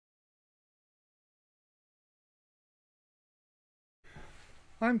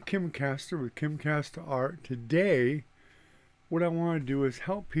I'm Kim Caster with Kim Caster Art. Today, what I want to do is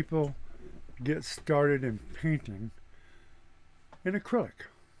help people get started in painting in acrylic.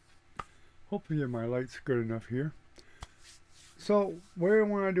 Hopefully my light's good enough here. So what I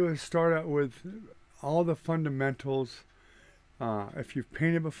want to do is start out with all the fundamentals. If you've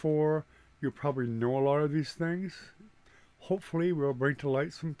painted before, you probably know a lot of these things. Hopefully we'll bring to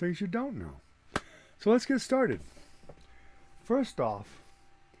light some things you don't know. So let's get started. First off,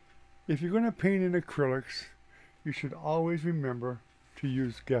 if you're going to paint in acrylics, you should always remember to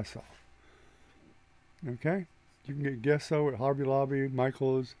use gesso. Okay? You can get gesso at Hobby Lobby,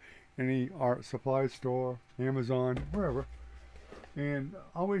 Michael's, any art supply store, Amazon, wherever. And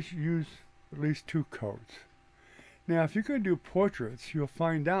always use at least 2 coats. Now, if you're going to do portraits, you'll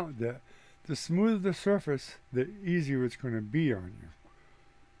find out that the smoother the surface, the easier it's going to be on you.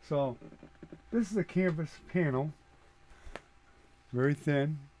 So, this is a canvas panel. Very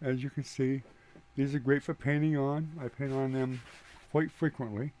thin, as you can see. These are great for painting on. I paint on them quite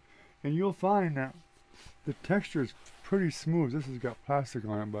frequently. And you'll find that the texture is pretty smooth. This has got plastic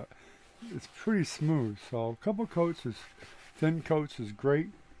on it, but it's pretty smooth. So a couple coats is, thin coats is great.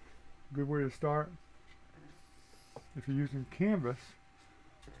 Good way to start. If you're using canvas,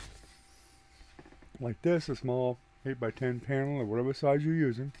 like this, a small 8x10 panel or whatever size you're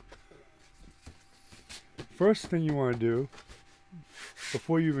using. First thing you want to do,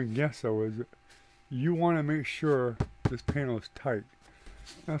 before you even gesso, is you want to make sure this panel is tight.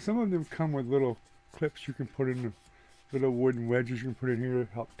 Now some of them come with little clips you can put in, little wooden wedges you can put in here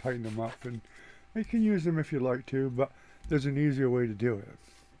to help tighten them up, and you can use them if you like to, but there's an easier way to do it.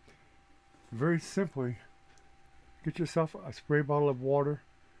 Very simply, get yourself a spray bottle of water,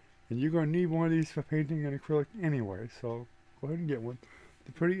 and you're going to need one of these for painting in acrylic anyway, so go ahead and get one.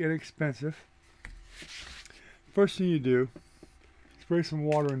 They're pretty inexpensive. First thing you do, spray some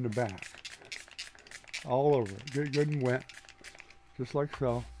water in the back, all over it. Get good and wet, just like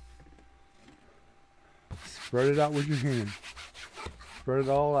so. Spread it out with your hand. Spread it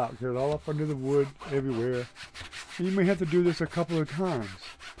all out. Get it all up under the wood, everywhere. And you may have to do this a couple of times.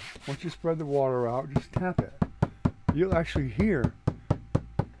 Once you spread the water out, just tap it. You'll actually hear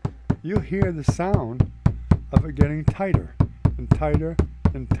the sound of it getting tighter and tighter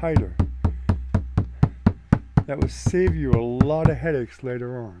and tighter. That will save you a lot of headaches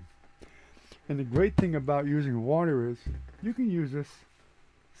later on. And the great thing about using water is you can use this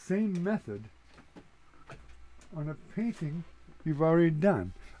same method on a painting you've already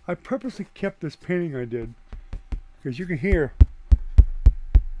done. I purposely kept this painting I did because you can hear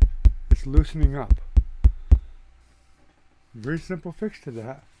it's loosening up. Very simple fix to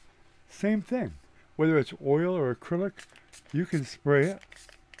that. Same thing. Whether it's oil or acrylic, you can spray it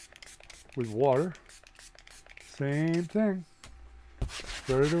with water. Same thing.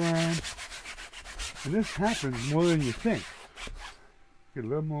 Spread it around. And this happens more than you think. Get a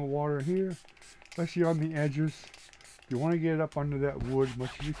little more water here, especially on the edges. You want to get it up under that wood as much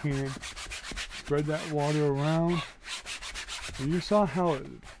as you can. Spread that water around. And you saw how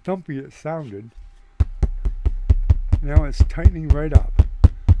thumpy it sounded. Now it's tightening right up.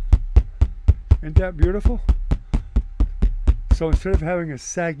 Isn't that beautiful? So instead of having a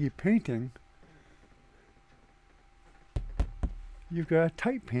saggy painting, you've got a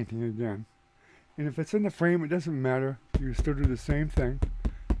tight painting again. And if it's in the frame, it doesn't matter. You can still do the same thing.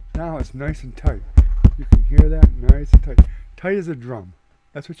 Now it's nice and tight. You can hear that, nice and tight. Tight as a drum.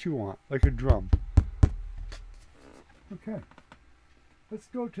 That's what you want, like a drum. Okay. Let's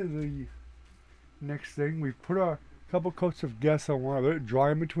go to the next thing. We've put a couple coats of gesso on. Let it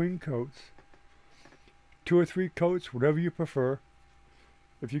dry in between coats. 2 or 3 coats, whatever you prefer.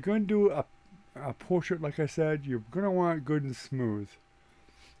 If you're going to do a portrait, like I said, you're going to want it good and smooth.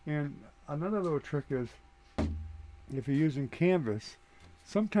 And another little trick is, if you're using canvas,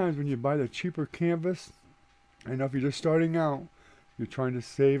 sometimes when you buy the cheaper canvas, I know if you're just starting out, you're trying to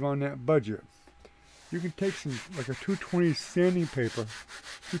save on that budget, you can take some, like a 220 sanding paper,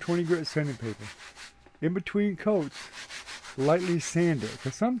 220 grit sanding paper, in between coats, lightly sand it,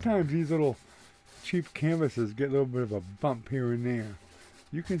 because sometimes these little cheap canvases get a little bit of a bump here and there.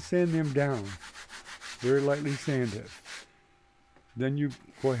 You can sand them down, very lightly sand it. Then you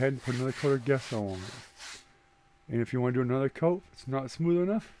go ahead and put another coat of gesso on it. And if you want to do another coat, it's not smooth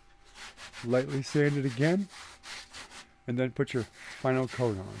enough, lightly sand it again, and then put your final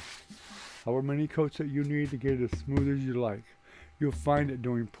coat on. However many coats that you need to get it as smooth as you like. You'll find that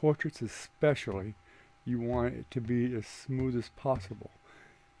doing portraits especially, you want it to be as smooth as possible.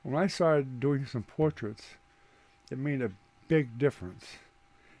 When I started doing some portraits, it made a big difference,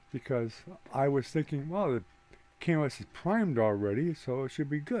 because I was thinking, well, canvas is primed already, so it should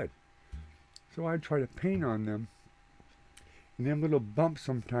be good. So I try to paint on them. And them little bumps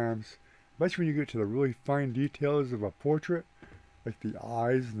sometimes, especially when you get to the really fine details of a portrait, like the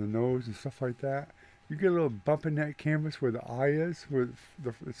eyes and the nose and stuff like that, you get a little bump in that canvas where the eye is, where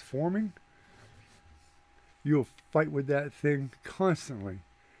it's forming. You'll fight with that thing constantly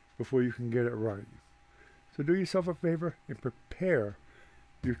before you can get it right. So do yourself a favor and prepare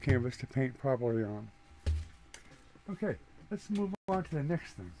your canvas to paint properly on. Okay, let's move on to the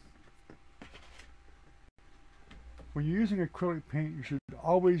next thing. When you're using acrylic paint, you should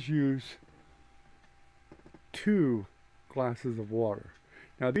always use 2 glasses of water.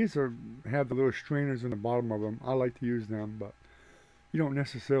 Now these have the little strainers in the bottom of them. I like to use them, but you don't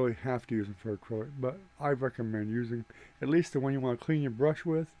necessarily have to use them for acrylic. But I recommend using at least the one you want to clean your brush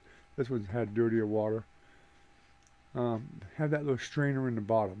with. This one's had dirtier water. Have that little strainer in the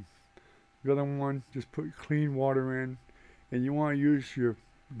bottom. The other one, just put clean water in, and you want to use your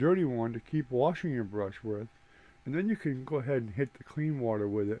dirty one to keep washing your brush with. And then you can go ahead and hit the clean water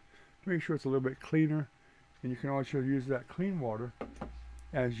with it to make sure it's a little bit cleaner. And you can also use that clean water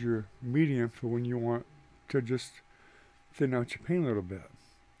as your medium for when you want to just thin out your paint a little bit.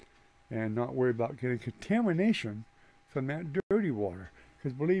 And not worry about getting contamination from that dirty water.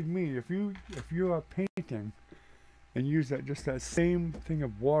 Because believe me, if you are painting and use just that same thing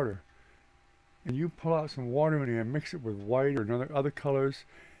of water, and you pull out some water in there and mix it with white or other colors,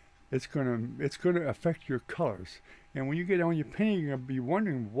 it's gonna affect your colors. And when you get on your painting, you're gonna be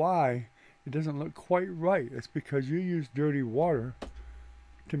wondering why it doesn't look quite right. It's because you use dirty water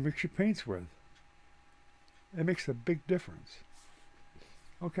to mix your paints with. It makes a big difference.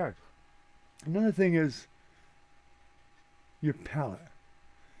 Okay. Another thing is your palette.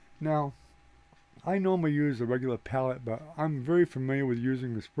 Now, I normally use a regular palette, but I'm very familiar with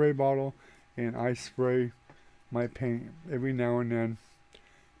using the spray bottle, and I spray my paint every now and then.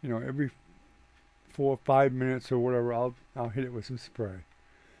 You know, every 4 or 5 minutes or whatever, I'll hit it with some spray.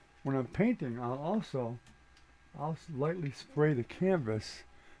 When I'm painting, I'll lightly spray the canvas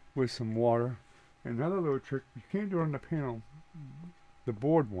with some water. Another little trick, you can't do it on the panel, the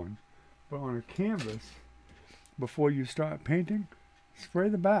board one, but on a canvas, before you start painting, spray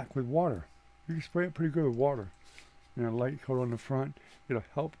the back with water. You can spray it pretty good with water. And a light coat on the front. It'll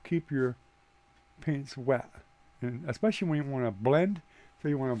help keep your paints wet. And especially when you want to blend. So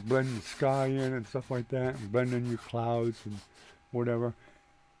you want to blend the sky in and stuff like that, and blend in your clouds and whatever.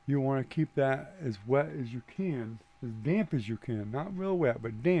 You want to keep that as wet as you can, as damp as you can. Not real wet,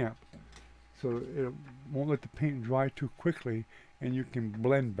 but damp. So it won't let the paint dry too quickly, and you can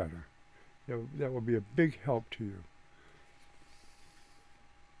blend better. That will be a big help to you.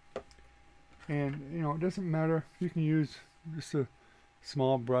 And, you know, it doesn't matter. You can use just a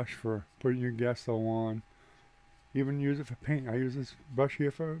small brush for putting your gesso on. Even use it for paint. I use this brush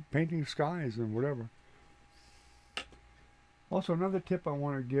here for painting skies and whatever. Also, another tip I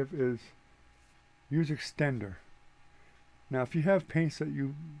want to give is use extender. Now, if you have paints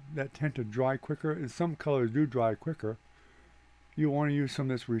that tend to dry quicker, and some colors do dry quicker, you want to use some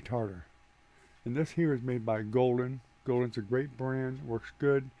of this retarder. And this here is made by Golden. Golden's a great brand, works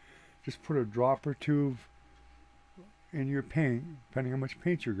good. Just put a drop or two in your paint, depending on how much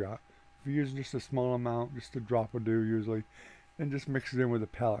paint you got. If you're using just a small amount, just a drop will do usually, and just mix it in with a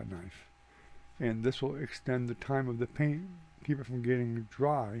palette knife. And this will extend the time of the paint, keep it from getting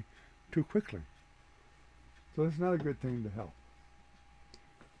dry too quickly. So that's another good thing to help.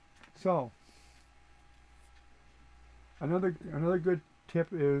 So, another good tip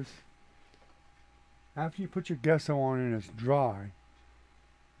is, after you put your gesso on and it's dry,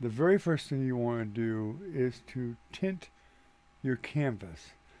 the very first thing you want to do is to tint your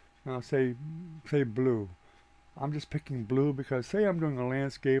canvas. Now say blue. I'm just picking blue because say I'm doing a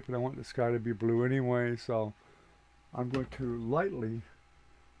landscape and I want the sky to be blue anyway, so I'm going to lightly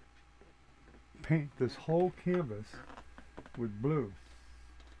paint this whole canvas with blue.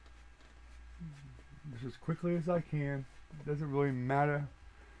 Just as quickly as I can. It doesn't really matter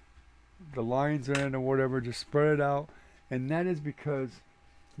the lines in it or whatever, just spread it out. And that is because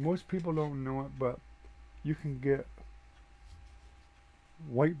most people don't know it, but you can get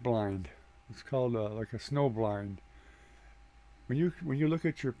white blind. It's called like a snow blind. When you look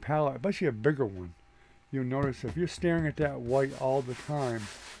at your palette, especially a bigger one, you'll notice if you're staring at that white all the time,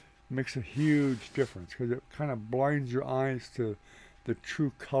 it makes a huge difference because it kind of blinds your eyes to the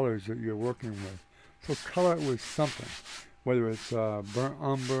true colors that you're working with. So color it with something, whether it's burnt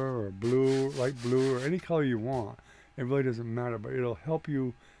umber or blue, light blue, or any color you want. It really doesn't matter, but it'll help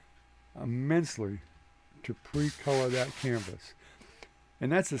you immensely to pre-color that canvas.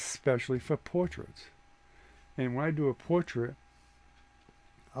 And that's especially for portraits. And when I do a portrait,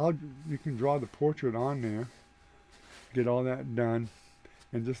 you can draw the portrait on there, get all that done,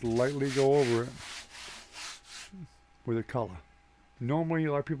 and just lightly go over it with a color. Normally,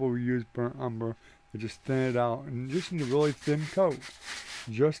 a lot of people will use burnt umber. They just thin it out and just need a really thin coat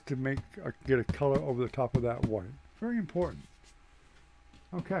just to get a color over the top of that white. Very important.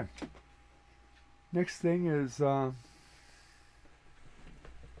 Okay. Next thing is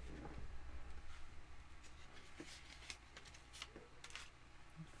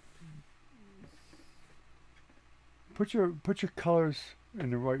put your colors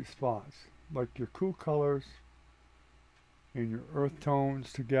in the right spots, like your cool colors and your earth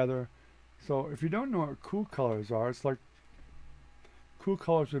tones together. So if you don't know what cool colors are, it's like cool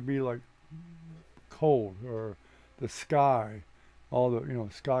colors would be like cold or the sky, all the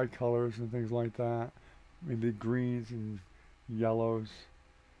sky colors and things like that. Maybe greens and yellows.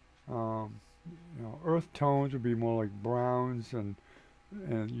 Earth tones would be more like browns and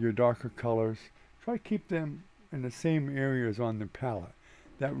your darker colors. Try to keep them in the same areas on the palette.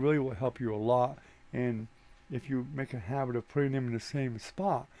 That really will help you a lot. And if you make a habit of putting them in the same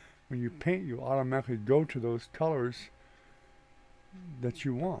spot, when you paint, you automatically go to those colors that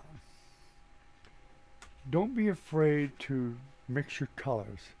you want. Don't be afraid to mix your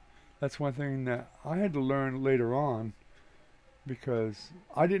colors. That's one thing that I had to learn later on, because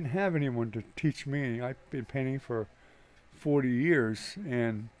I didn't have anyone to teach me. I've been painting for 40 years,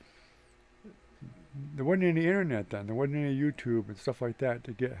 and there wasn't any internet then. There wasn't any YouTube and stuff like that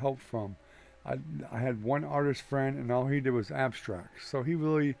to get help from. I had one artist friend, and all he did was abstract. So he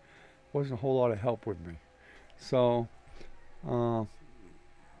really wasn't a whole lot of help with me. So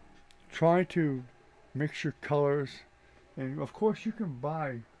try to mix your colors. And of course you can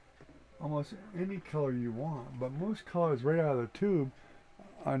buy almost any color you want, but most colors right out of the tube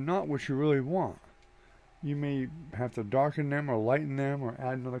are not what you really want. You may have to darken them or lighten them or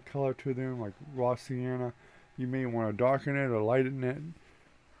add another color to them, like raw sienna. You may want to darken it or lighten it.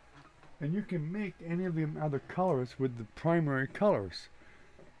 And you can make any of the other colors with the primary colors.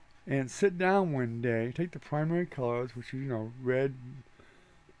 And sit down one day, take the primary colors, which is, red,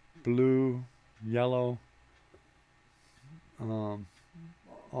 blue, yellow,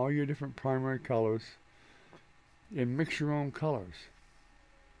 all your different primary colors, and mix your own colors.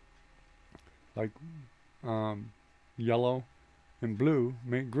 Like yellow and blue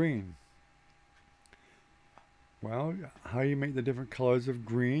make green. Well, how you make the different colors of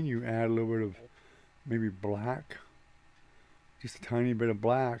green, you add a little bit of maybe black, just a tiny bit of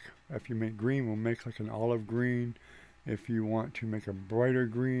black. If you make green, we'll make like an olive green. If you want to make a brighter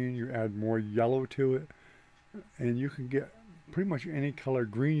green, you add more yellow to it. And you can get pretty much any color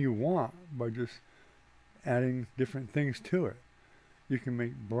green you want by just adding different things to it. You can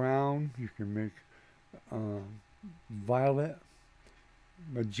make brown, you can make violet,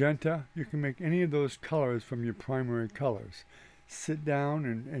 magenta. You can make any of those colors from your primary colors. Sit down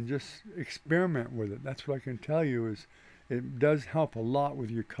and just experiment with it. That's what I can tell you, is it does help a lot with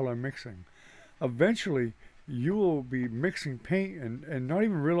your color mixing. Eventually, you will be mixing paint and not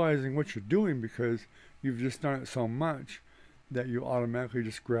even realizing what you're doing, because you've just done it so much that you automatically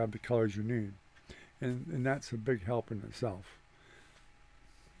just grab the colors you need. And that's a big help in itself.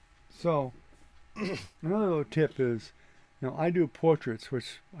 So, another little tip is, I do portraits,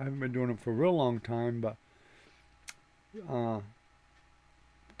 which I haven't been doing them for a real long time, but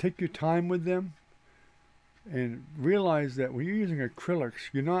take your time with them and realize that when you're using acrylics,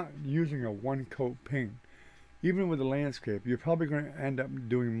 you're not using a one-coat paint. Even with a landscape, you're probably going to end up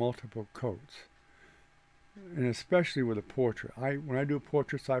doing multiple coats. And especially with a portrait. When I do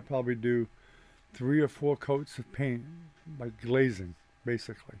portraits, I probably do 3 or 4 coats of paint, like glazing,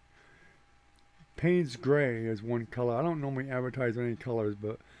 basically. Payne's Gray is one color. I don't normally advertise any colors,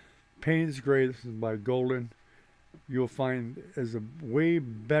 but Payne's Gray, this is by Golden, you'll find is a way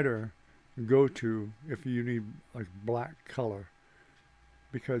better go-to if you need like black color.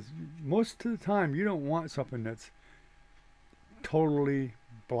 Because most of the time you don't want something that's totally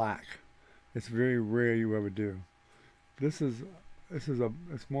black. It's very rare you ever do. It's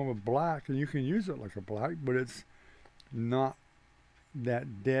more of a black, and you can use it like a black, but it's not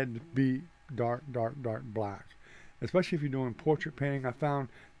that dead beat dark black. Especially if you're doing portrait painting. I found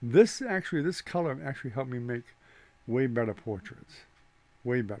this color actually helped me make way better portraits.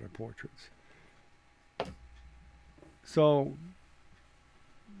 Way better portraits. So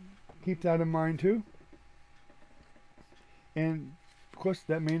keep that in mind too. And of course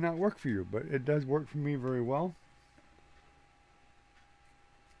that may not work for you, but it does work for me very well.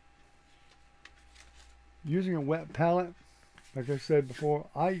 Using a wet palette, like I said before,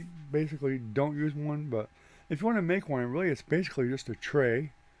 I basically don't use one, but If you want to make one, really it's basically just a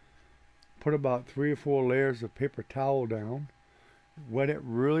tray. Put about 3 or 4 layers of paper towel down. Wet it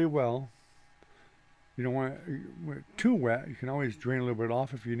really well. You don't want it too wet. You can always drain a little bit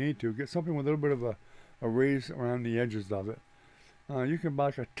off if you need to. Get something with a little bit of a raise around the edges of it. You can buy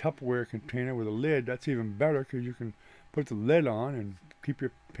like a Tupperware container with a lid. That's even better because you can put the lid on and keep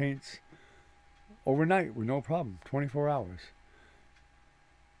your paints overnight with no problem, 24 hours.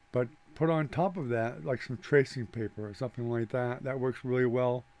 But put on top of that like some tracing paper or something like that. That works really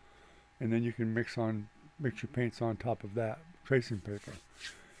well. And then you can mix your paints on top of that tracing paper.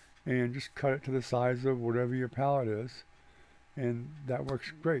 And just cut it to the size of whatever your palette is. And that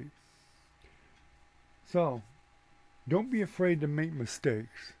works great. So, don't be afraid to make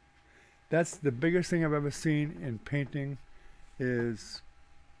mistakes. That's the biggest thing I've ever seen in painting, is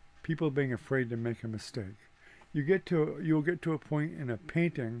people being afraid to make a mistake. You'll get to a point in a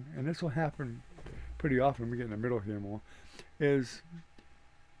painting, and this will happen pretty often, we get in the middle here more, is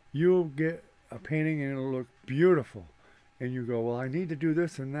you'll get a painting and it'll look beautiful. And you go, well, I need to do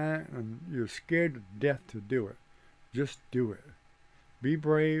this and that, and you're scared to death to do it. Just do it. Be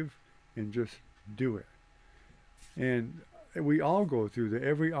brave and just do it. And we all go through that.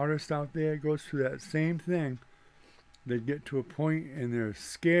 Every artist out there goes through that same thing. They get to a point and they're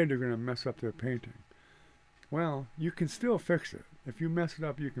scared they're going to mess up their painting. Well, you can still fix it. If you mess it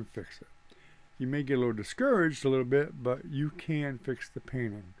up, you can fix it. You may get a little discouraged a little bit, but you can fix the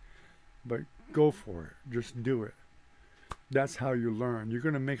painting. But go for it. Just do it. That's how you learn. You're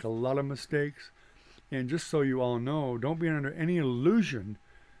going to make a lot of mistakes. And just so you all know, don't be under any illusion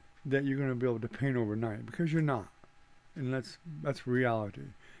that you're going to be able to paint overnight, because you're not. And that's reality.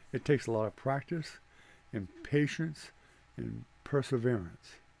 It takes a lot of practice and patience and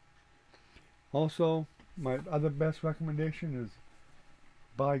perseverance. Also, my other best recommendation is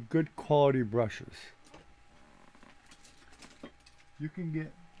buy good quality brushes. You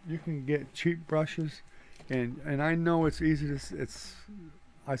can get cheap brushes, and I know it's easy to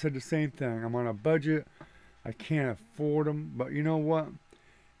I said the same thing. I'm on a budget. I can't afford them, but you know what?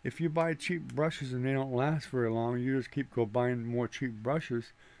 If you buy cheap brushes and they don't last very long, you just keep buying more cheap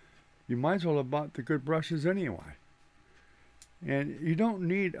brushes, you might as well have bought the good brushes anyway. And you don't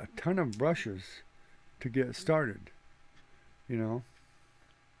need a ton of brushes to get started. You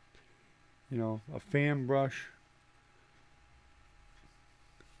know, a fan brush,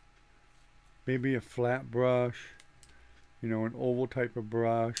 maybe a flat brush, you know, an oval type of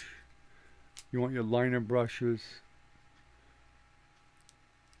brush. You want your liner brushes.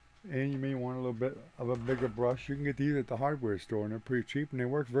 And you may want a little bit of a bigger brush. You can get these at the hardware store, and they're pretty cheap, and they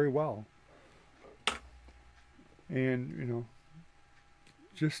work very well. And, you know,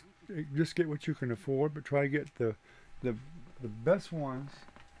 just get what you can afford, but try to get the best ones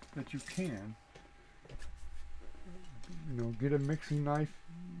that you can. You know, get a mixing knife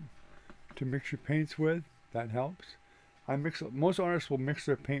to mix your paints with. That helps. Most artists will mix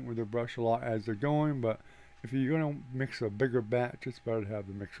their paint with their brush a lot as they're going, but if you're going to mix a bigger batch, it's better to have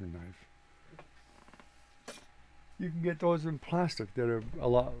the mixing knife. You can get those in plastic that are a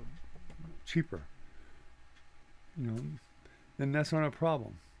lot cheaper. You know, then that's not a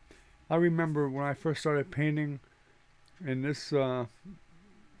problem. I remember when I first started painting, and this was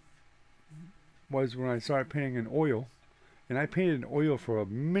when I started painting in oil, and I painted in oil for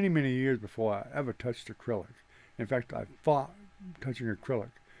many, many years before I ever touched acrylic. In fact, I fought touching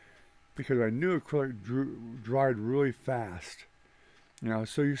acrylic, because I knew acrylic dried really fast. You know, I was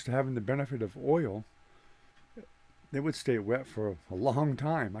so used to having the benefit of oil, it would stay wet for a long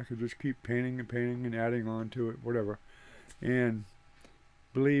time. I could just keep painting and painting and adding on to it, whatever. And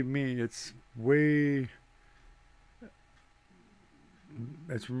believe me, it's way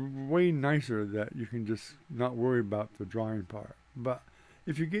nicer that you can just not worry about the drying part. But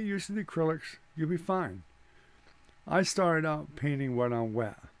if you get used to the acrylics, you'll be fine. I started out painting wet on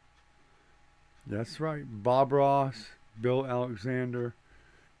wet. That's right. Bob Ross, Bill Alexander,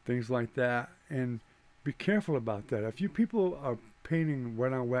 things like that. And be careful about that. If you people are painting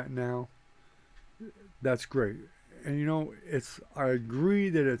wet on wet now, that's great. And you know, I agree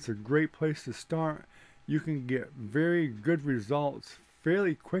that it's a great place to start. You can get very good results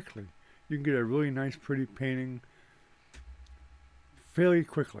fairly quickly. You can get a really nice, pretty painting fairly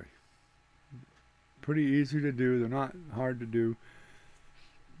quickly. Pretty easy to do. They're not hard to do.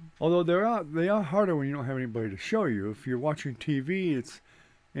 Although they are harder when you don't have anybody to show you. If you're watching TV,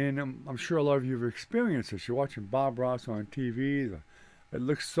 and I'm sure a lot of you have experienced this. You're watching Bob Ross on TV. It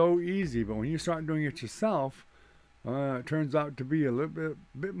looks so easy, but when you start doing it yourself, it turns out to be a little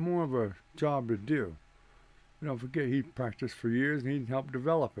bit more of a job to do. don't forget, he practiced for years and he helped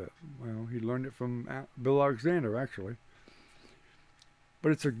develop it. Well, he learned it from Bill Alexander, actually.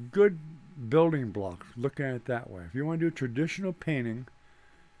 But it's a good building block, looking at it that way. If you want to do traditional painting,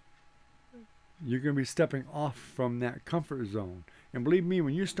 you're going to be stepping off from that comfort zone. And believe me,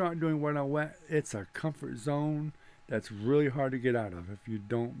 when you start doing wet on wet, it's a comfort zone that's really hard to get out of if you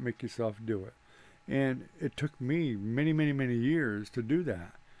don't make yourself do it. And it took me many, many, many years to do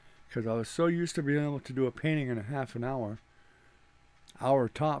that, because I was so used to being able to do a painting in a half an hour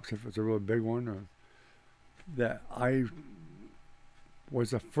tops if it's a really big one, or that I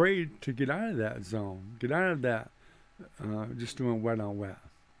was afraid to get out of that zone, get out of that just doing wet on wet.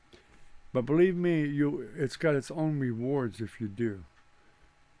 But believe me, it's got its own rewards if you do.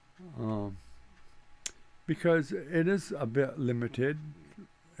 Because it is a bit limited,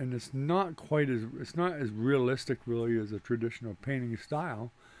 and it's not as realistic really as a traditional painting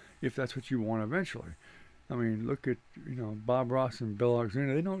style, if that's what you want eventually. I mean, look at, Bob Ross and Bill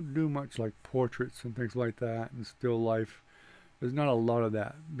Alexander. They don't do much like portraits and things like that and still life. There's not a lot of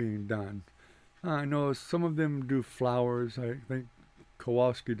that being done. I know some of them do flowers. I think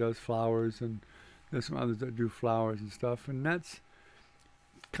Kowalski does flowers, and there's some others that do flowers and stuff, and that's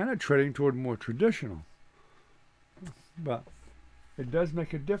kind of treading toward more traditional. But it does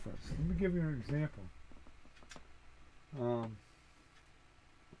make a difference. Let me give you an example.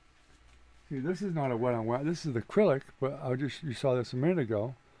 See, this is not a wet on wet. This is acrylic, but you saw this a minute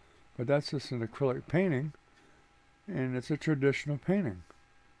ago. But that's just an acrylic painting, and it's a traditional painting,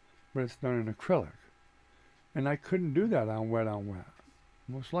 but it's done in acrylic. And I couldn't do that on wet.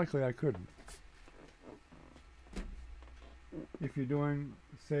 Most likely I couldn't. If you're doing,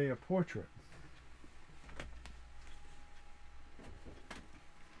 say, a portrait.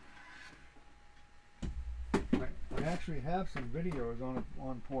 I actually have some videos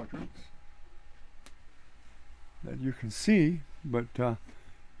on portraits that you can see, but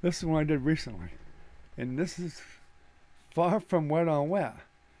this is one I did recently. And this is far from wet on wet.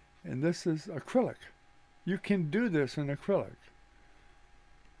 And this is acrylic. You can do this in acrylic.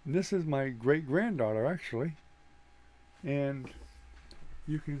 And this is my great-granddaughter, actually. And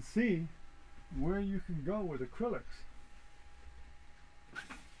you can see where you can go with acrylics.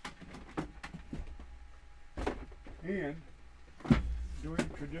 And doing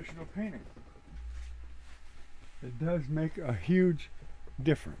traditional painting. It does make a huge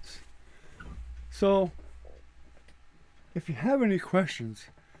difference. So, if you have any questions,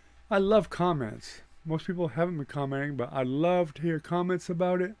 I love comments. Most people haven't been commenting, but I love to hear comments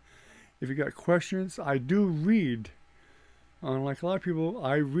about it. If you got questions, I do read. Unlike a lot of people,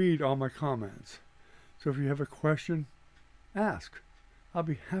 I read all my comments. So if you have a question, ask. I'll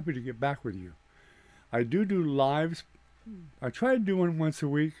be happy to get back with you. I do lives. I try to do one once a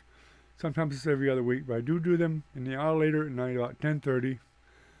week. Sometimes it's every other week, but I do them in the hour later at night, about 10:30.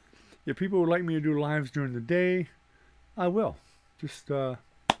 If people would like me to do lives during the day, I will. Just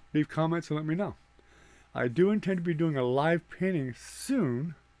leave comments and let me know. I do intend to be doing a live painting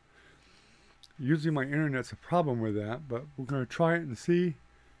soon. Usually my internet's a problem with that, but we're going to try it and see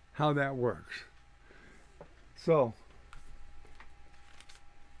how that works. So,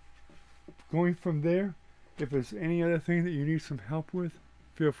 going from there, if there's any other thing that you need some help with,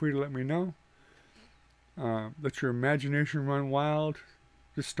 feel free to let me know. Let your imagination run wild.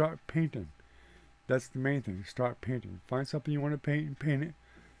 Just start painting. That's the main thing. Start painting. Find something you want to paint and paint it.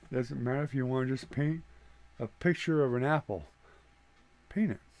 It doesn't matter if you want to just paint a picture of an apple.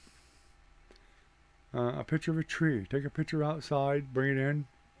 Paint it. A picture of a tree. Take a picture outside, bring it in,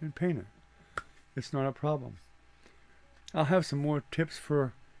 and paint it. It's not a problem. I'll have some more tips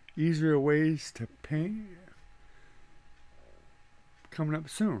for easier ways to paint coming up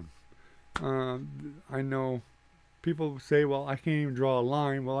soon. I know people say, well, I can't even draw a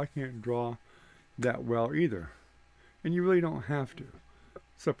line. Well, I can't draw that well either. And you really don't have to.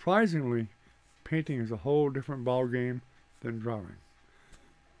 Surprisingly, painting is a whole different ball game than drawing.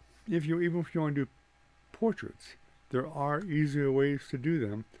 Even if you want to do portraits, there are easier ways to do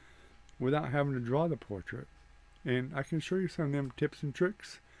them without having to draw the portrait. And I can show you some of them tips and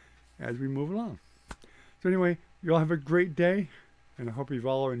tricks as we move along. So anyway, you all have a great day, and I hope you've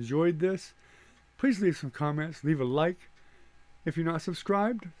all enjoyed this. Please leave some comments, leave a like. If you're not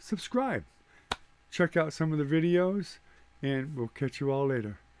subscribed, subscribe. Check out some of the videos, and we'll catch you all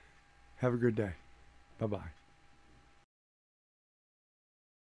later. Have a good day. Bye-bye.